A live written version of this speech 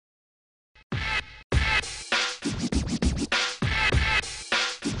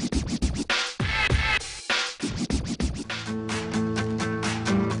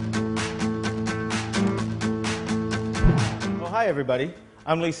everybody,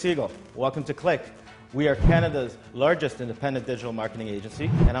 I'm Lee Siegel. Welcome to Klick. We are Canada's largest independent digital marketing agency,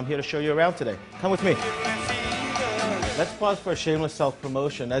 and I'm here to show you around today. Come with me. Let's pause for a shameless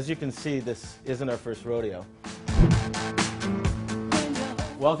self-promotion. As you can see, this isn't our first rodeo.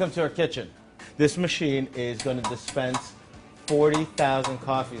 Welcome to our kitchen. This machine is going to dispense 40,000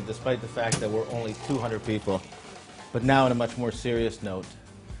 coffees, despite the fact that we're only 200 people. But now on a much more serious note,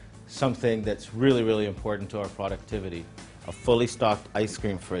 something that's really, really important to our productivity, a fully stocked ice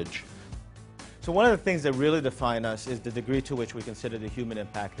cream fridge. So one of the things that really define us is the degree to which we consider the human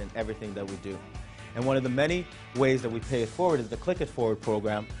impact in everything that we do. And one of the many ways that we pay it forward is the Klick It Forward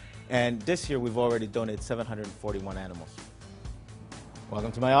program. And this year we've already donated 741 animals.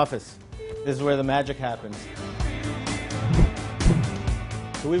 Welcome to my office. This is where the magic happens.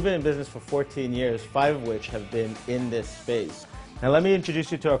 So we've been in business for 14 years, 5 of which have been in this space. Now let me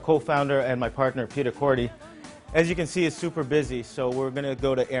introduce you to our co-founder and my partner, Peter Cordy. As you can see, he's super busy, so we're going to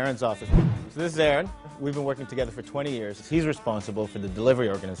go to Aaron's office. So this is Aaron. We've been working together for 20 years. He's responsible for the delivery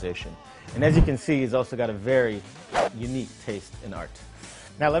organization. And as you can see, he's also got a very unique taste in art.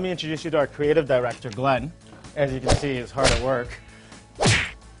 Now let me introduce you to our creative director, Glenn. As you can see, he's hard at work.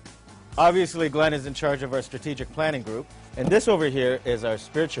 Obviously, Glenn is in charge of our strategic planning group. And this over here is our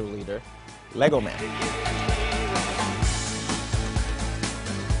spiritual leader, Lego Man.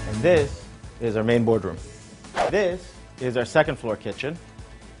 And this is our main boardroom. This is our second floor kitchen.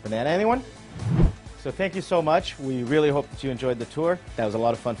 Banana, anyone? So thank you so much. We really hope that you enjoyed the tour. That was a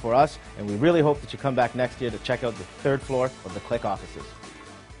lot of fun for us. And we really hope that you come back next year to check out the third floor of the Klick offices.